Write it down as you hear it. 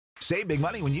Save big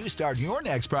money when you start your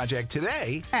next project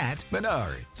today at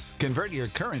Menards. Convert your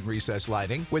current recessed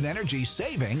lighting with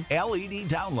energy-saving LED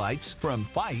downlights from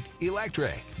Fight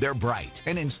Electric. They're bright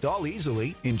and install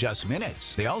easily in just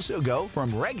minutes. They also go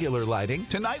from regular lighting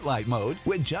to nightlight mode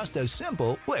with just a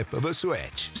simple flip of a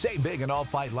switch. Save big on all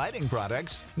Fight lighting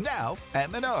products now at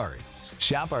Menards.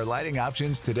 Shop our lighting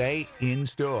options today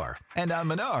in-store and on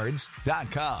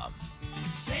Menards.com.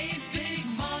 Save big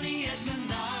money at Menards.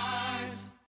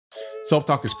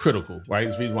 Self-talk is critical, right?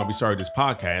 It's the reason why we started this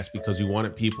podcast, because we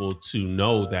wanted people to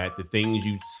know that the things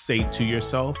you say to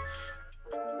yourself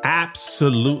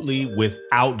absolutely,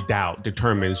 without doubt,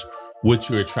 determines what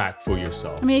you attract for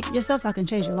yourself. I mean, your self-talk can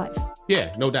change your life.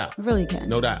 Yeah, no doubt. It really can.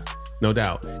 No doubt. No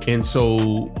doubt. And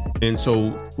so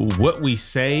what we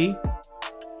say,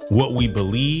 what we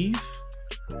believe,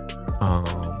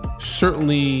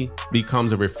 certainly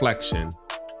becomes a reflection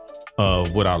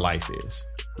of what our life is.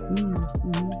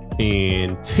 Mm-hmm.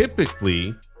 And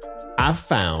typically, I've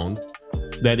found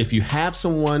that if you have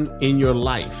someone in your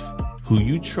life who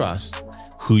you trust,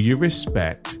 who you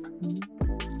respect,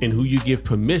 and who you give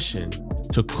permission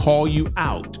to call you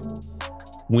out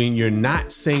when you're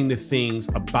not saying the things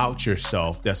about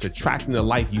yourself that's attracting the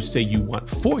life you say you want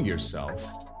for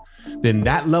yourself, then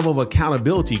that level of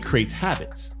accountability creates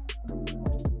habits.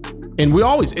 And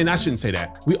I shouldn't say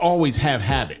that, we always have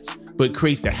habits, but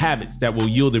creates the habits that will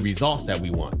yield the results that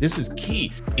we want. This is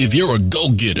key. If you're a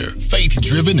go-getter,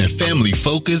 faith-driven, and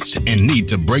family-focused, and need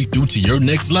to break through to your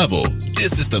next level,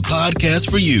 this is the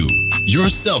podcast for you. Your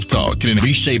self-talk can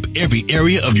reshape every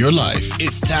area of your life.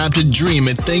 It's time to dream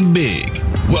and think big.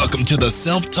 Welcome to the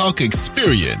Self-Talk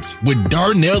Experience with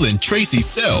Darnell and Tracy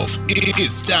Self.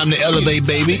 It's time to elevate,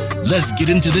 baby. Let's get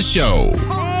into the show.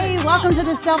 Hey, welcome to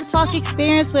the Self-Talk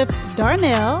Experience with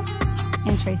Darnell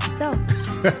and Tracy Self.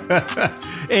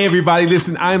 Hey, everybody,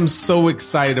 listen, I'm so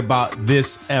excited about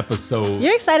this episode.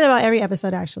 You're excited about every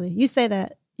episode, actually. You say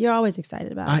that. You're always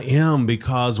excited about it. I am,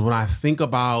 because when I think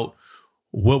about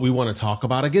what we want to talk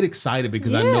about, I get excited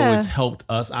because I know it's helped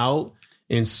us out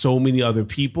and so many other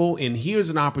people. And here's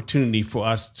an opportunity for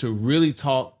us to really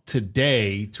talk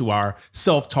today to our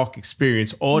Self-Talk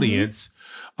Experience audience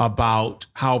about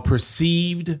how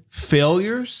perceived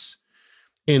failures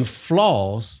and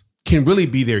flaws can really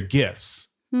be their gifts.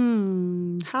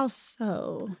 How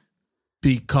so?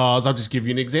 Because I'll just give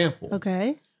you an example.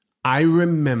 Okay. I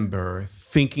remember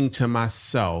thinking to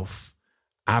myself,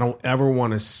 I don't ever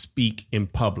want to speak in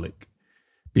public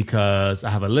because I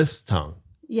have a lisp tongue.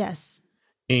 Yes.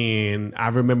 And I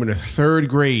remember in the third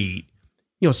grade,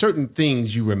 certain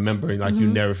things you remember, like you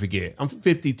never forget. I'm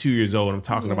 52 years old. I'm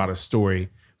talking about a story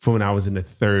from when I was in the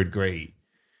third grade.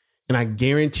 And I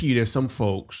guarantee you there's some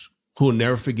folks who will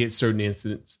never forget certain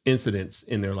incidents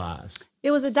in their lives.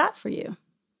 It was a dot for you.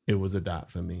 It was a dot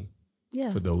for me.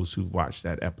 Yeah. For those who've watched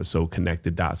that episode, Connect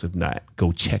the Dots. If not,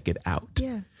 go check it out.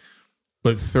 Yeah.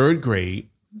 But third grade,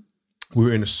 we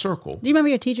were in a circle. Do you remember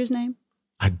your teacher's name?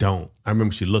 I don't. I remember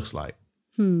what she looks like.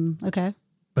 Okay.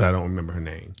 But I don't remember her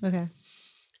name. Okay.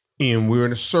 And we were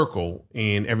in a circle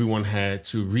and everyone had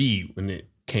to read when it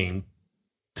came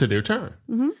to their turn.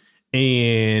 Mm-hmm.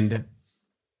 And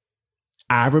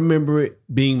I remember it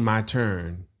being my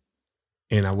turn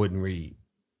and I wouldn't read.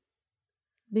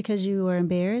 Because you were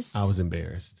embarrassed? I was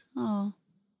embarrassed. Oh.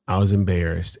 I was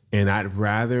embarrassed. And I'd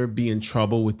rather be in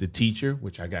trouble with the teacher,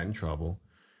 which I got in trouble,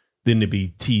 than to be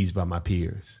teased by my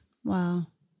peers. Wow.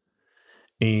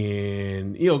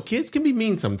 And, kids can be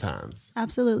mean sometimes.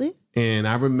 Absolutely. And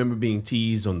I remember being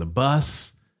teased on the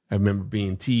bus. I remember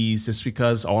being teased just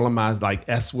because all of my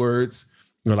S words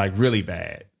were really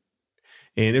bad.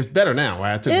 And it's better now,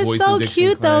 right? I took voice and diction It's so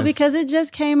cute, class. though, because it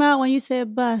just came out when you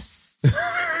said bus.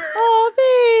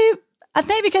 Oh, babe. I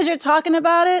think because you're talking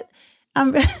about it,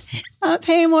 I'm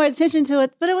paying more attention to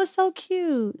it, but it was so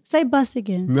cute. Say bus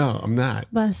again. No, I'm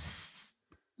not. Bus.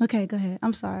 Okay, go ahead.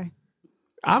 I'm sorry.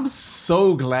 I'm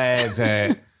so glad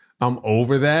that I'm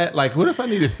over that. What if I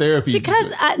needed therapy?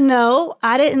 Because I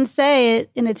didn't say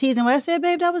it in a teasing way. I said,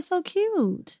 babe, that was so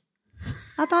cute.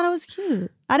 I thought it was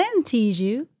cute. I didn't tease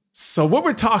you. So what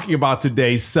we're talking about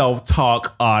today,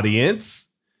 self-talk audience,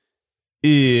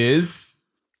 is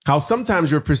how sometimes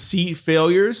your perceived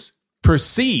failures,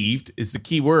 perceived is the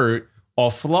key word, or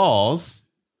flaws,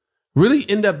 really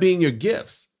end up being your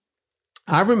gifts.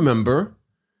 I remember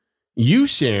you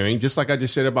sharing, just like I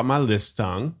just shared about my lisp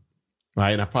tongue,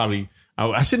 right? And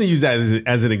I shouldn't use that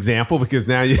as an example because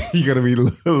now you're going to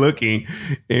be looking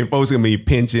and folks are going to be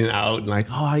pinching out and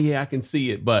oh yeah, I can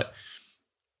see it. But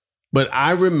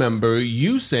I remember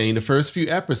you saying the first few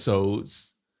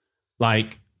episodes, I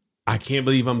can't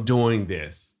believe I'm doing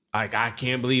this. Like, I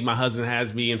can't believe my husband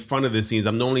has me in front of the scenes.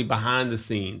 I'm normally behind the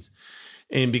scenes.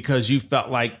 And because you felt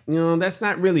like, that's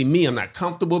not really me. I'm not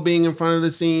comfortable being in front of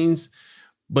the scenes.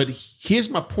 But here's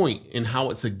my point in how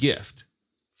it's a gift.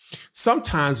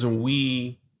 Sometimes when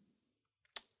we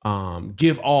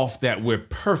give off that we're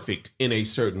perfect in a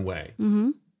certain way,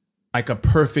 like a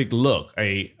perfect look,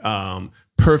 a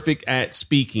perfect at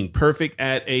speaking, perfect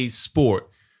at a sport,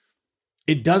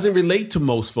 it doesn't relate to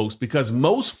most folks because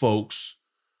most folks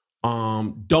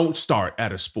don't start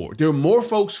at a sport. There are more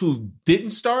folks who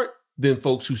didn't start than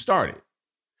folks who started.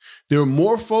 There are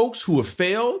more folks who have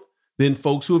failed than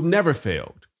folks who have never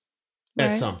failed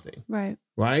at something. Right.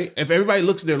 Right? If everybody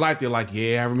looks at their life, they're like,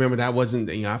 yeah, I remember that wasn't,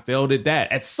 I failed at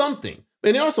that, at something.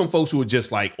 And there are some folks who are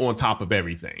just like on top of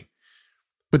everything.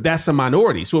 But that's a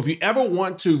minority. So if you ever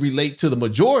want to relate to the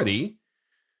majority,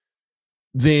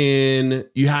 then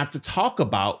you have to talk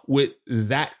about what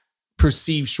that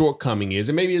perceived shortcoming is.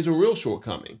 And maybe it's a real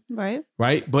shortcoming. Right.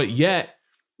 Right. But yet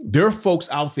there are folks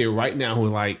out there right now who are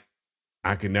like,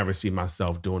 I could never see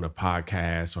myself doing a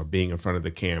podcast or being in front of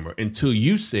the camera until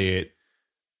you said,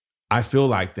 I feel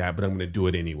like that, but I'm going to do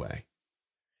it anyway.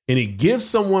 And it gives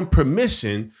someone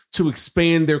permission to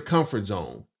expand their comfort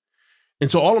zone. And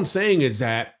so all I'm saying is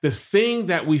that the thing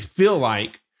that we feel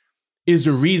like is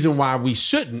the reason why we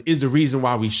shouldn't is the reason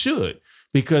why we should,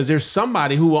 because there's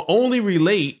somebody who will only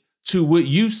relate to what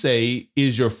you say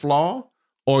is your flaw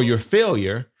or your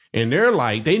failure. And they're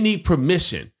like, they need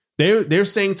permission. They're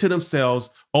saying to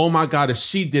themselves, oh my God, if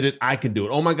she did it, I can do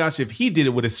it. Oh my gosh, if he did it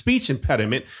with a speech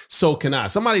impediment, so can I.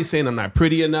 Somebody's saying I'm not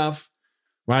pretty enough,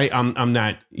 right? I'm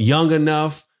not young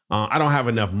enough. I don't have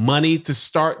enough money to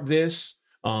start this.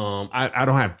 I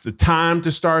don't have the time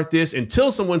to start this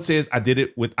until someone says I did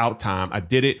it without time. I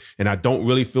did it and I don't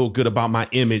really feel good about my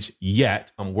image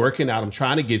yet. I'm working out. I'm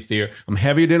trying to get there. I'm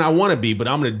heavier than I want to be, but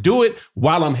I'm going to do it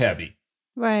while I'm heavy.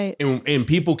 Right. And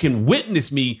people can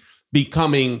witness me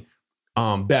becoming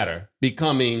better,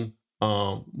 becoming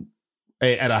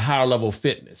at a higher level of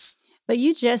fitness. But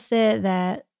you just said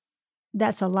that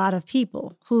that's a lot of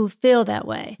people who feel that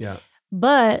way. Yeah.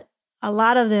 But a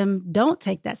lot of them don't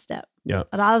take that step. Yeah.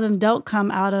 A lot of them don't come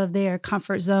out of their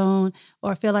comfort zone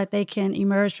or feel like they can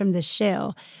emerge from the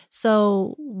shell.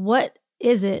 So what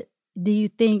is it, do you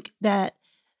think that,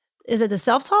 is it the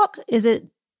self-talk? Is it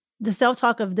the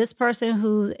self-talk of this person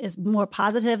who is more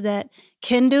positive that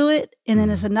can do it? And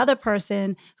then it's another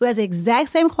person who has the exact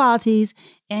same qualities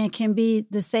and can be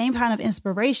the same kind of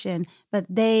inspiration, but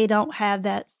they don't have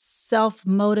that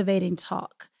self-motivating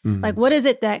talk. Like, what is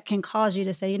it that can cause you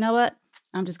to say, you know what,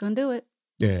 I'm just going to do it.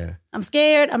 Yeah. I'm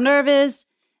scared. I'm nervous.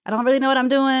 I don't really know what I'm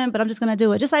doing, but I'm just going to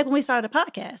do it. Just like when we started the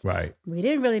podcast. Right. We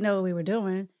didn't really know what we were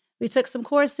doing. We took some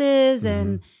courses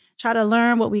and tried to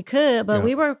learn what we could, but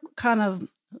we were kind of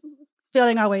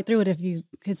feeling our way through it, if you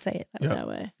could say it that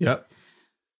way. Yep.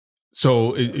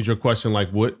 So is your question like,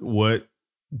 what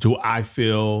do I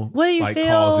feel like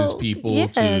causes people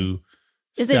to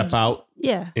step out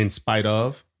in spite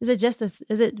of? Is it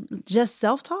just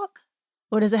self-talk?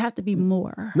 Or does it have to be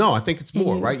more? No, I think it's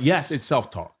more, right? Yes, it's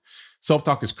self-talk.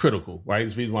 Self-talk is critical, right?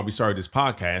 It's the reason why we started this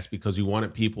podcast, because we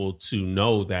wanted people to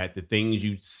know that the things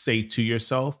you say to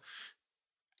yourself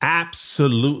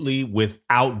absolutely,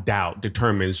 without doubt,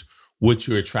 determines what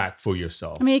you attract for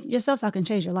yourself. I mean, your self-talk can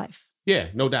change your life. Yeah,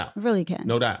 no doubt. It really can.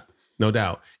 No doubt. No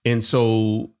doubt. And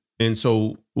so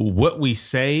what we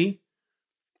say,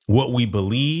 what we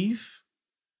believe,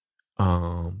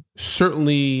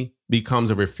 certainly becomes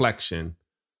a reflection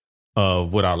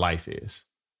of what our life is.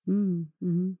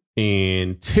 Mm-hmm.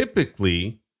 And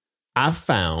typically, I've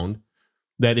found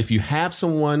that if you have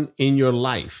someone in your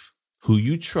life who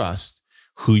you trust,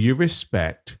 who you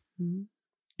respect,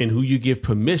 and who you give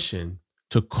permission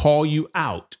to call you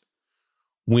out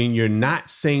when you're not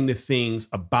saying the things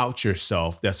about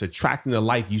yourself that's attracting the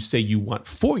life you say you want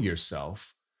for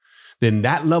yourself, then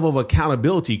that level of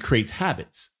accountability creates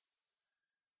habits.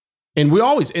 And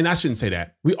I shouldn't say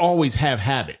that, we always have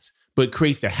habits, but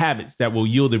creates the habits that will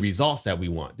yield the results that we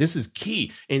want. This is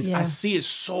key. And I see it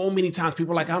so many times.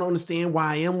 People are like, I don't understand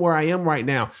why I am where I am right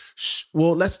now.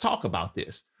 Well, let's talk about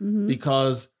this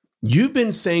because you've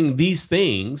been saying these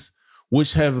things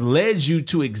which have led you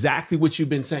to exactly what you've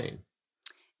been saying.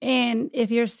 And if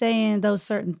you're saying those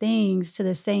certain things to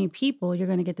the same people, you're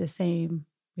going to get the same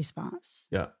response.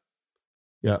 Yeah.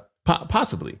 Yeah.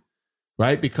 Possibly.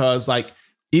 Right. Because like,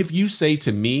 if you say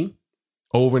to me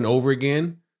over and over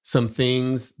again, some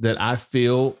things that I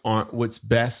feel aren't what's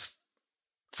best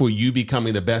for you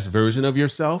becoming the best version of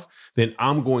yourself, then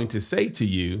I'm going to say to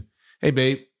you, hey,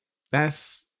 babe,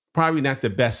 that's probably not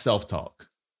the best self-talk.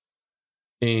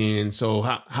 And so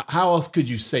how else could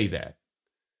you say that?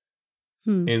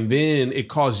 And then it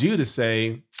caused you to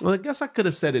say, well, I guess I could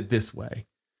have said it this way.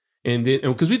 And then,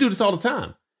 because we do this all the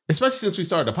time, especially since we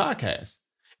started the podcast.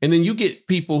 And then you get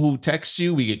people who text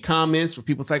you. We get comments where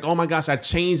people like, oh my gosh, I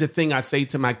changed the thing I say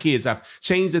to my kids. I've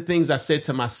changed the things I've said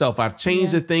to myself. I've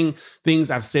changed the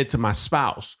things I've said to my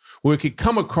spouse, where it could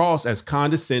come across as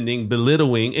condescending,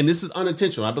 belittling. And this is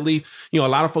unintentional. I believe, a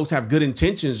lot of folks have good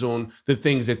intentions on the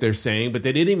things that they're saying, but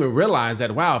they didn't even realize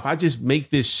that, wow, if I just make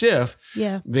this shift,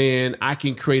 then I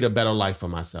can create a better life for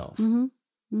myself.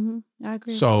 I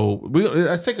agree. So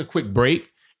let's take a quick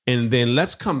break, and then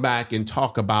let's come back and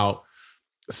talk about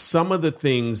some of the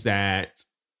things that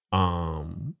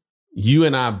you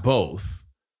and I both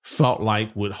felt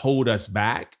like would hold us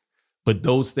back, but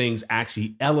those things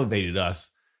actually elevated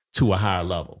us to a higher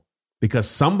level. Because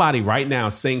somebody right now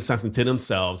is saying something to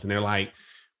themselves and they're like,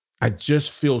 I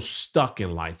just feel stuck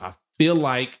in life. I feel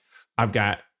like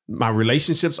my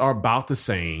relationships are about the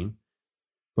same.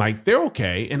 Like they're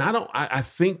okay. And I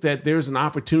think that there's an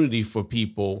opportunity for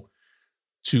people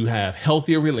to have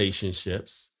healthier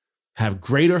relationships, have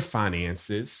greater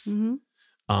finances,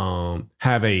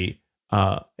 have a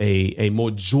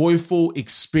more joyful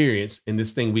experience in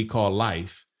this thing we call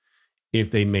life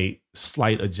if they made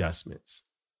slight adjustments.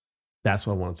 That's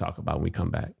what I want to talk about when we come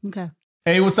back. Okay.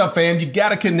 Hey, what's up, fam? You got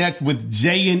to connect with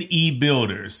J&E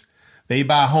Builders. They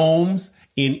buy homes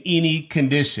in any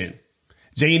condition.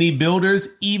 J&E Builders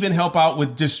even help out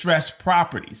with distressed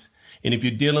properties. And if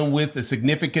you're dealing with a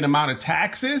significant amount of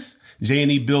taxes,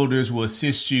 J&E Builders will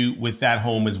assist you with that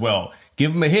home as well.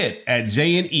 Give them a hit at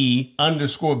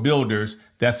J&E_builders.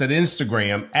 That's at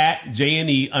Instagram at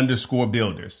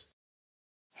J&E_builders.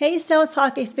 Hey, Self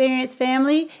Talk Experience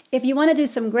family. If you want to do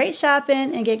some great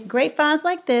shopping and get great finds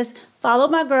like this, follow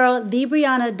my girl,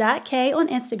 thebrianna.k on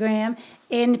Instagram.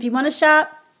 And if you want to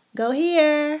shop, go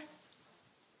here.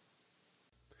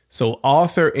 So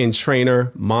author and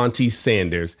trainer Monty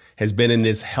Sanders has been in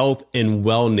this health and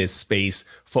wellness space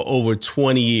for over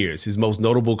 20 years. His most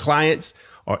notable clients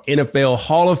are NFL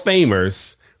Hall of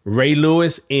Famers Ray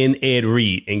Lewis and Ed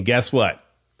Reed. And guess what?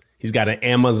 He's got an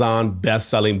Amazon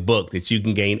best-selling book that you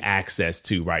can gain access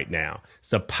to right now. It's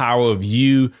The Power of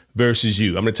You versus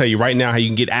You. I'm going to tell you right now how you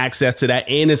can get access to that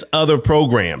and his other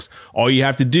programs. All you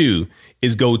have to do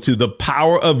is go to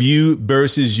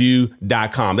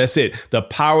thepowerofyouversusyou.com. That's it.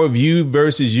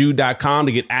 Thepowerofyouversusyou.com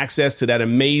to get access to that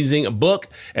amazing book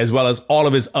as well as all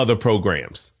of his other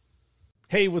programs.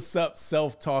 Hey, what's up,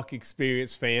 Self-Talk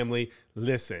Experience family?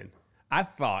 Listen, I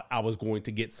thought I was going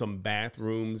to get some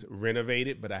bathrooms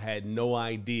renovated, but I had no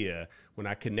idea when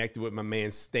I connected with my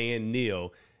man Stan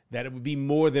Neal that it would be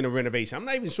more than a renovation. I'm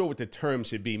not even sure what the term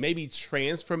should be. Maybe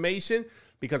transformation,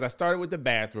 because I started with the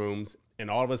bathrooms and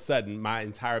all of a sudden my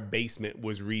entire basement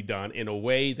was redone in a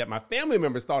way that my family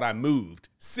members thought I moved.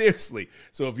 Seriously.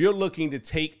 So if you're looking to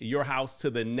take your house to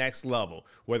the next level,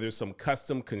 whether it's some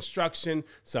custom construction,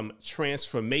 some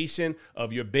transformation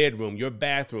of your bedroom, your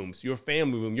bathrooms, your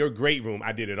family room, your great room,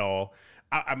 I did it all.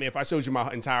 I mean, if I showed you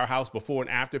my entire house before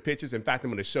and after pictures, in fact, I'm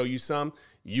going to show you some,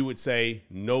 you would say,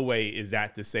 no way is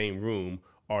that the same room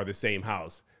or the same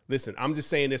house. Listen, I'm just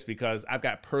saying this because I've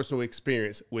got personal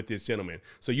experience with this gentleman.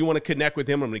 So you want to connect with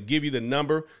him, I'm going to give you the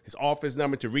number, his office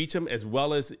number to reach him, as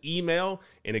well as email.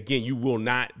 And again, you will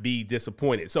not be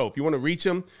disappointed. So if you want to reach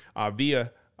him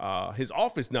via his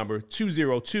office number,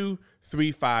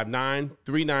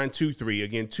 202-359-3923.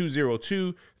 Again,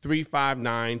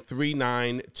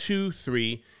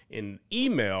 202-359-3923. And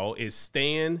email is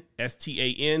Stan,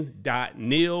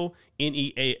 STAN.Neal,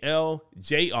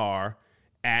 NEALJR,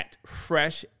 at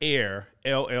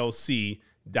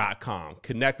freshairllc.com.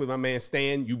 Connect with my man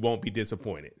Stan. You won't be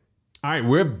disappointed. All right,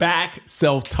 we're back.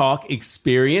 Self-Talk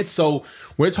Experience. So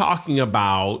we're talking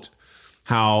about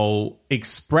how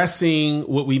expressing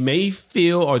what we may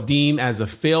feel or deem as a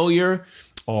failure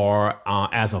or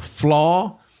as a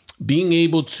flaw, being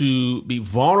able to be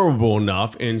vulnerable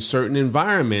enough in certain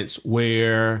environments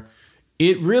where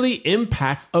it really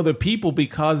impacts other people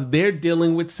because they're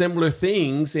dealing with similar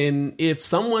things. And if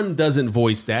someone doesn't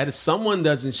voice that, if someone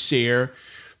doesn't share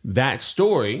that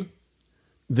story,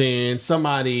 then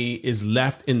somebody is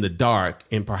left in the dark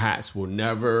and perhaps will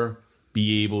never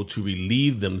be able to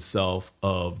relieve themselves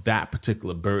of that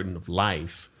particular burden of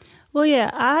life. Well, yeah,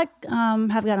 I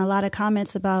have gotten a lot of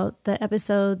comments about the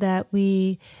episode that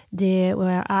we did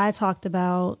where I talked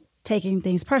about taking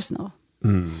things personal.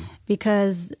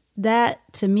 Because that,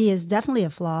 to me, is definitely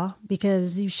a flaw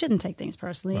because you shouldn't take things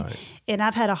personally. Right. And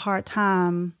I've had a hard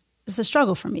time. It's a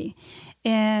struggle for me.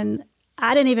 And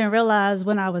I didn't even realize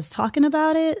when I was talking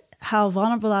about it how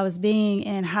vulnerable I was being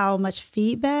and how much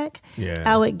feedback Yeah.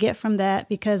 I would get from that,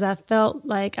 because I felt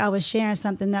like I was sharing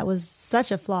something that was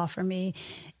such a flaw for me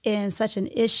and such an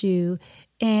issue.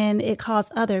 And it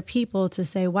caused other people to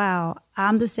say, wow,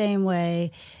 I'm the same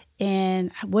way.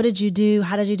 And what did you do?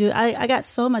 How did you do it? I got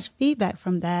so much feedback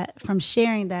from that, from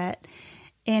sharing that.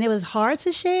 And it was hard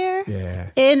to share.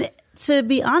 Yeah. And to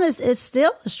be honest, it's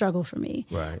still a struggle for me.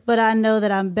 Right. But I know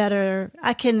that I'm better.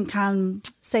 I can kind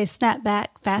of snap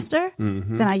back faster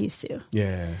than I used to.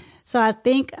 Yeah. So I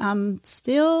think I'm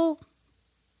still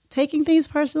taking things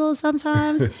personal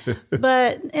sometimes,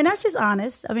 and that's just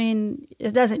honest. I mean,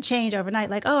 it doesn't change overnight.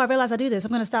 Like, oh, I realize I do this, I'm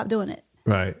going to stop doing it.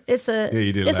 Right. You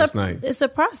did it last night. It's a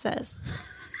process.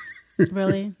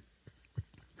 Really?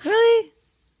 Really?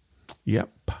 Yep.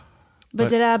 But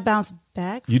did I bounce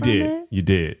back You from did. it? You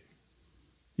did.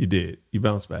 You did. You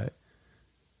bounced back.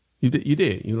 You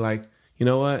did. You're like, you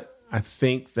know what? I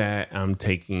think that I'm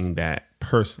taking that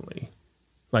personally.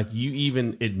 Like, you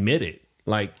even admit it.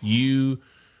 Like, you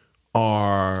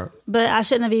are. But I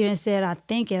shouldn't have even said I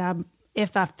think it.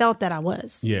 If I felt that I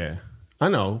was. Yeah, I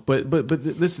know. But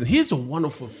listen, here's a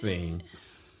wonderful thing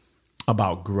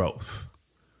about growth.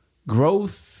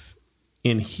 Growth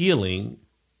in healing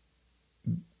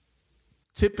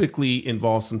typically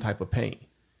involves some type of pain.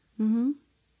 Mm-hmm.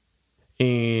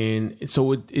 And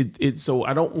so so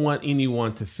I don't want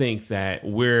anyone to think that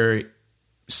we're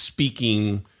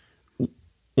speaking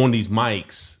on these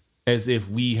mics as if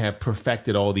we have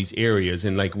perfected all these areas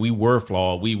and like we were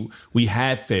flawed, we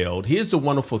had failed. Here's the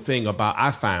wonderful thing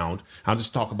I'll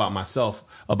just talk about myself,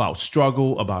 about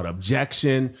struggle, about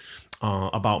objection,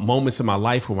 about moments in my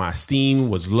life where my esteem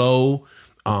was low,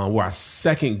 where I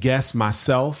second guessed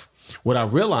myself. What I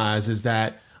realized is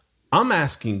that I'm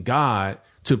asking God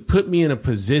to put me in a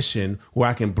position where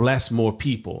I can bless more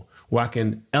people, where I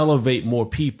can elevate more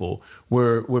people,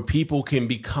 where people can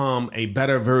become a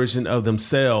better version of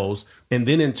themselves and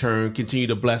then in turn continue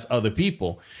to bless other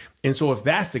people. And so if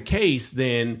that's the case,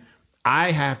 then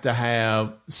I have to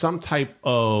have some type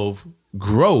of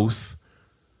growth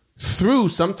through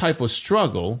some type of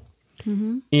struggle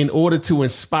in order to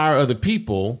inspire other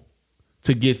people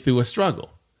to get through a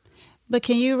struggle. But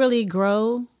can you really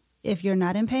grow if you're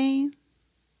not in pain?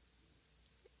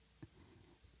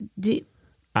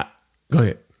 Go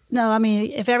ahead. No, I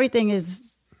mean, if everything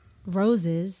is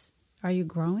roses, are you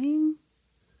growing?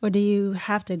 Or do you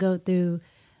have to go through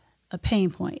a pain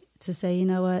point to say, you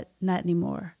know what, not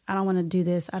anymore. I don't want to do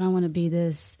this. I don't want to be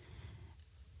this.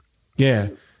 Yeah.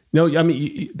 No, I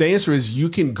mean, the answer is you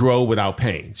can grow without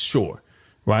pain, sure,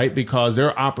 right? Because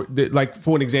like,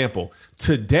 for an example,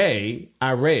 today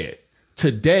I read.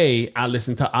 Today I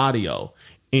listened to audio.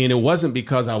 And it wasn't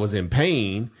because I was in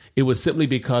pain. It was simply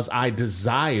because I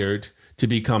desired to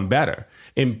become better.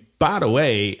 And by the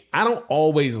way, I don't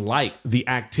always like the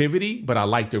activity, but I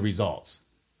like the results.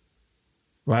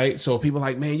 Right? So people are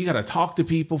like, man, you got to talk to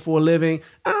people for a living.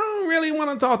 I don't really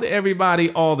want to talk to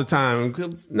everybody all the time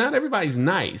because not everybody's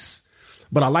nice.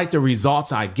 But I like the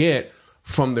results I get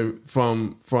from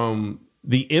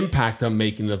the impact I'm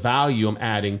making, the value I'm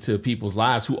adding to people's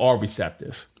lives who are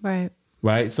receptive. Right.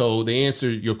 Right. So the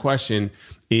answer to your question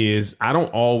is I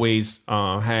don't always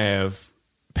have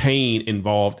pain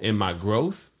involved in my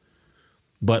growth,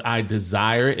 but I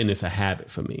desire it and it's a habit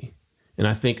for me. And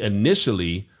I think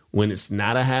initially when it's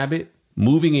not a habit,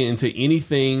 moving into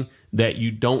anything that you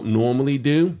don't normally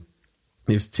do,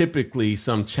 there's typically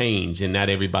some change and not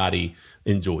everybody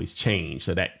enjoys change.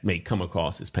 So that may come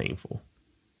across as painful.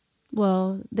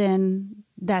 Well, then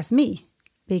that's me.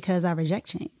 Because I reject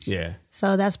change. Yeah.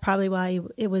 So that's probably why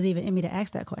it was even in me to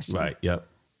ask that question. Right. Yep.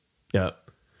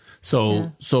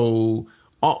 So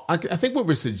I think what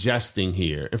we're suggesting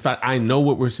here, in fact, I know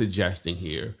what we're suggesting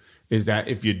here is that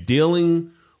if you're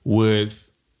dealing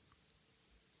with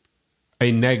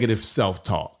a negative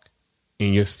self-talk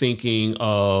and you're thinking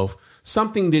of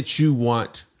something that you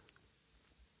want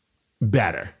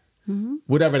better,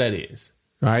 whatever that is,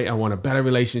 right? I want a better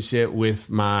relationship with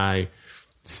my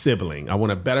sibling. I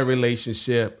want a better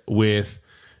relationship with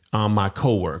my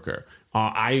coworker.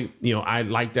 I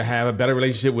like to have a better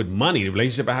relationship with money. The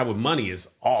relationship I have with money is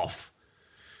off.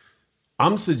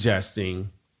 I'm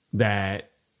suggesting that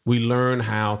we learn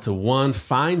how to,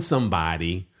 find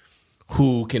somebody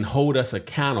who can hold us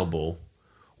accountable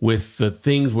with the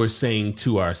things we're saying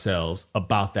to ourselves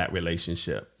about that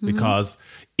relationship. Because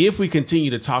if we continue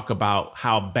to talk about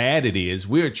how bad it is,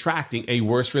 we're attracting a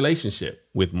worse relationship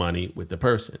with money, with the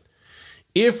person.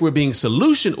 If we're being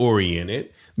solution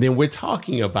oriented, then we're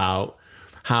talking about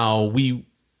how we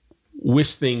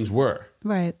wish things were.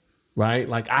 Right. Right.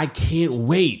 Like, I can't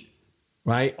wait.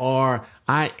 right? Or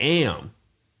I am.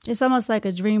 It's almost like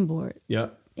a dream board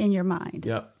Yep. in your mind,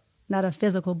 Yep. not a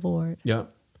physical board.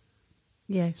 Yep.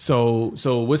 Yeah. So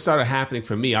what started happening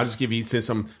for me, I'll just give you, since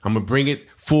I'm going to bring it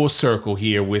full circle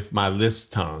here with my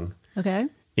lisp tongue. Okay.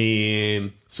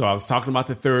 And so I was talking about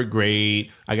the third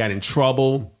grade. I got in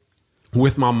trouble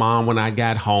with my mom when I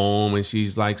got home, and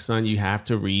she's like, son, you have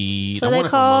to read. So I they wonder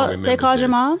if my mom called remembers your this.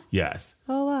 mom? Yes.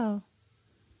 Oh, wow.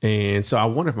 And so I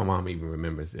wonder if my mom even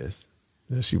remembers this.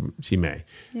 She may.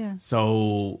 Yeah.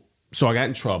 So I got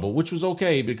in trouble, which was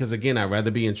okay because, again, I'd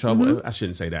rather be in trouble. Mm-hmm. I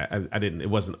shouldn't say that. I didn't. It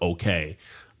wasn't okay,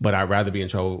 but I'd rather be in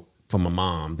trouble from my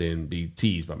mom than be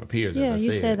teased by my peers. Yeah, as I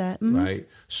you said that. Mhm. right?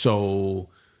 So,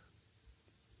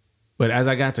 but as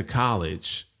I got to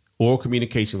college, oral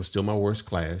communication was still my worst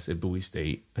class at Bowie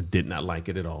State. I did not like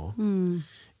it at all,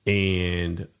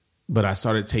 but I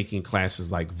started taking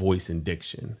classes like voice and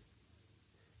diction,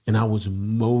 and I was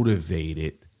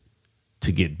motivated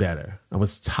to get better. I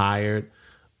was tired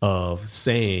of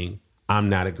saying, I'm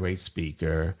not a great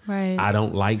speaker. Right. I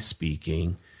don't like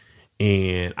speaking.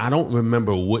 And I don't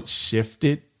remember what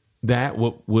shifted that,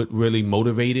 what really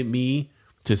motivated me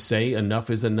to say enough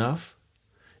is enough.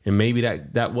 And maybe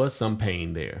that was some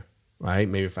pain there, right?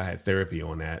 Maybe if I had therapy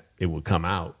on that, it would come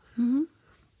out. Mm-hmm.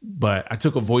 But I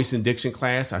took a voice and diction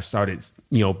class. I started,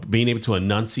 being able to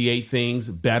enunciate things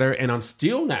better. And I'm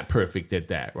still not perfect at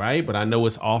that, right? But I know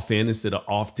it's often instead of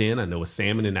often. I know it's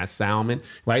salmon and not salmon,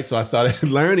 right? So I started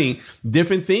learning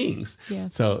different things. Yeah.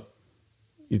 So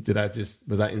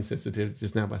was I insensitive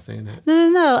just now by saying that?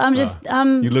 No. I'm just,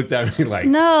 You looked at me like.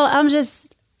 no, I'm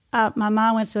just, my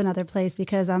mind went to another place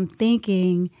because I'm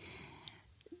thinking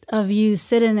of you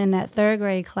sitting in that third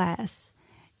grade class,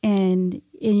 and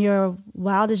in your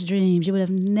wildest dreams, you would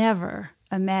have never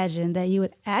imagined that you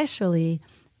would actually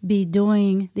be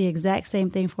doing the exact same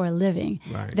thing for a living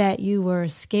Right. that you were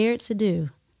scared to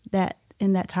do that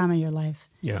in that time in your life.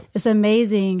 Yeah. It's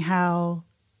amazing how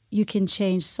you can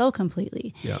change so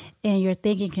completely, Yeah. and your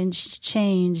thinking can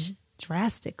change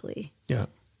drastically. Yeah.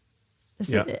 That's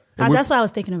Yeah. that's what I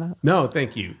was thinking about. No,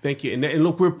 thank you. Thank you. And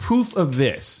look, we're proof of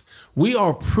this. We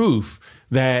are proof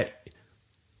that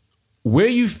where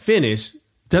you finish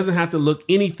doesn't have to look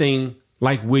anything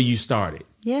like where you started.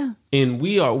 Yeah. And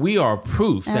we are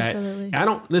proof Absolutely.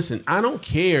 that I don't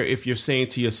care if you're saying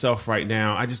to yourself right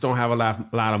now, I just don't have a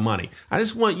lot of money. I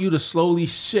just want you to slowly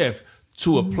shift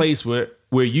to a place where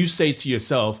you say to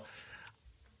yourself,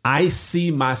 I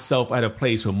see myself at a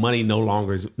place where money no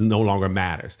longer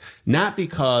matters. Not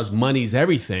because money's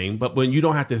everything, but when you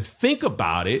don't have to think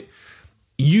about it,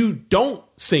 you don't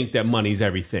think that money's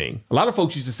everything. A lot of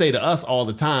folks used to say to us all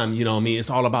the time, it's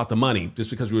all about the money,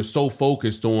 just because we were so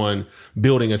focused on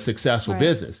building a successful Right.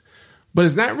 business. But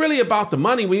it's not really about the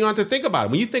money when you don't have to think about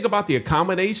it. When you think about the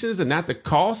accommodations and not the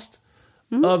cost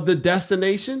of the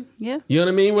destination, Yeah. you know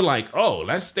what I mean? We're like, oh,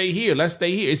 let's stay here.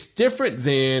 It's different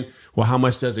than, well, how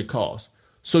much does it cost?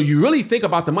 So you really think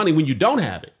about the money when you don't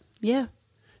have it. Yeah.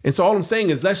 And so all I'm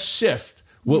saying is let's shift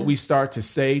what we start to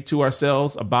say to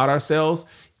ourselves about ourselves,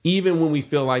 even when we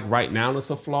feel like right now it's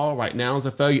a flaw, right now it's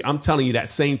a failure. I'm telling you that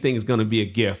same thing is going to be a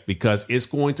gift, because it's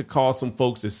going to cause some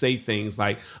folks to say things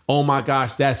like, oh my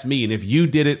gosh, that's me. And if you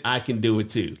did it, I can do it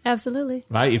too. Absolutely.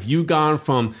 Right? If you've gone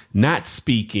from not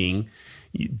speaking,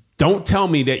 don't tell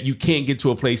me that you can't get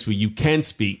to a place where you can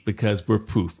speak, because we're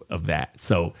proof of that.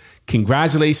 So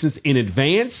congratulations in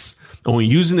advance on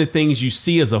using the things you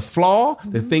see as a flaw,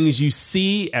 the things you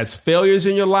see as failures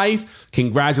in your life.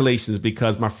 Congratulations,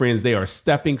 because my friends, they are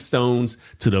stepping stones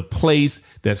to the place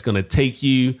that's going to take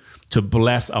you to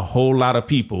bless a whole lot of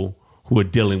people who are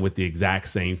dealing with the exact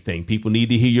same thing. People need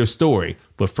to hear your story,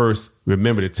 but first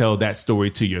remember to tell that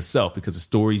story to yourself, because the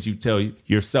stories you tell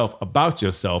yourself about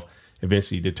yourself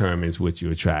eventually determines what you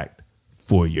attract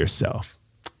for yourself.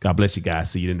 God bless you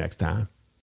guys. See you the next time.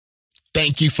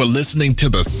 Thank you for listening to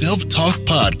the Self Talk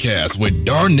Podcast with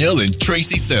Darnell and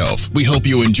Tracy Self. We hope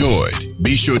you enjoyed.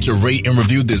 Be sure to rate and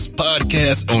review this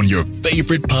podcast on your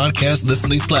favorite podcast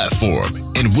listening platform.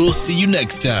 And we'll see you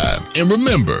next time. And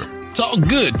remember, talk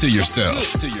good to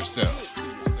yourself.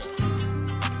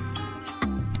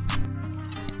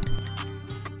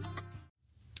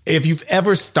 If you've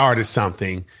ever started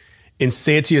something and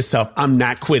said to yourself, I'm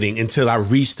not quitting until I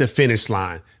reach the finish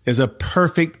line, there's a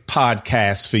perfect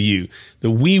podcast for you.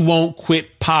 The We Won't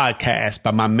Quit podcast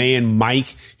by my man,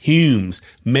 Mike Humes,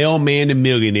 mailman to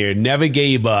millionaire, never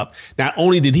gave up. Not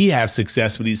only did he have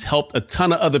success, but he's helped a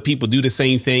ton of other people do the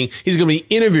same thing. He's going to be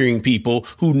interviewing people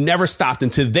who never stopped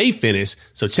until they finish.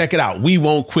 So check it out. We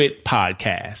Won't Quit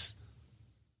podcast.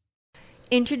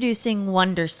 Introducing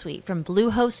Wondersuite from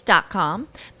Bluehost.com,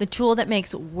 the tool that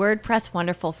makes WordPress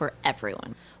wonderful for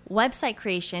everyone. Website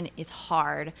creation is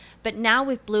hard, but now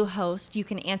with Bluehost, you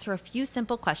can answer a few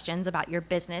simple questions about your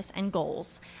business and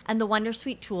goals, and the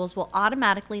Wondersuite tools will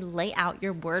automatically lay out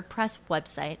your WordPress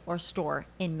website or store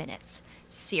in minutes.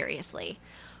 Seriously.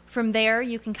 From there,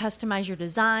 you can customize your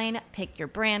design, pick your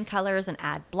brand colors, and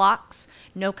add blocks.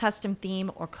 No custom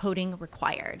theme or coding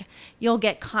required. You'll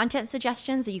get content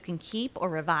suggestions that you can keep or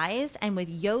revise, and with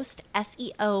Yoast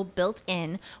SEO built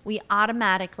in, we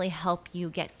automatically help you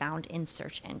get found in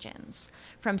search engines.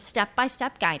 From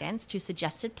step-by-step guidance to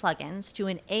suggested plugins to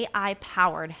an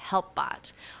AI-powered help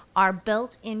bot, our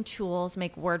built-in tools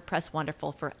make WordPress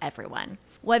wonderful for everyone.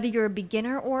 Whether you're a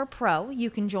beginner or a pro, you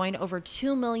can join over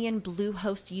 2 million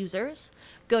Bluehost users.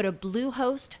 Go to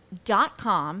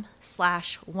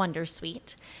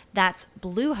bluehost.com/wondersuite. That's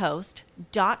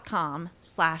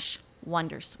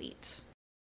bluehost.com/wondersuite.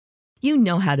 You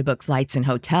know how to book flights and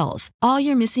hotels. All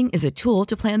you're missing is a tool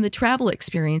to plan the travel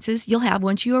experiences you'll have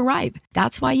once you arrive.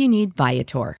 That's why you need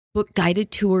Viator. Book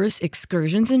guided tours,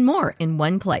 excursions, and more in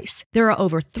one place. There are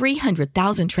over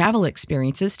 300,000 travel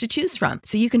experiences to choose from,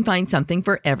 so you can find something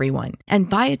for everyone. And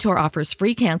Viator offers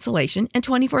free cancellation and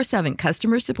 24/7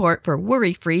 customer support for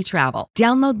worry-free travel.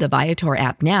 Download the Viator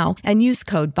app now and use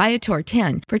code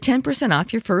Viator10 for 10%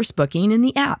 off your first booking in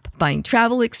the app. Find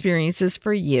travel experiences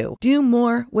for you. Do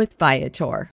more with Viator.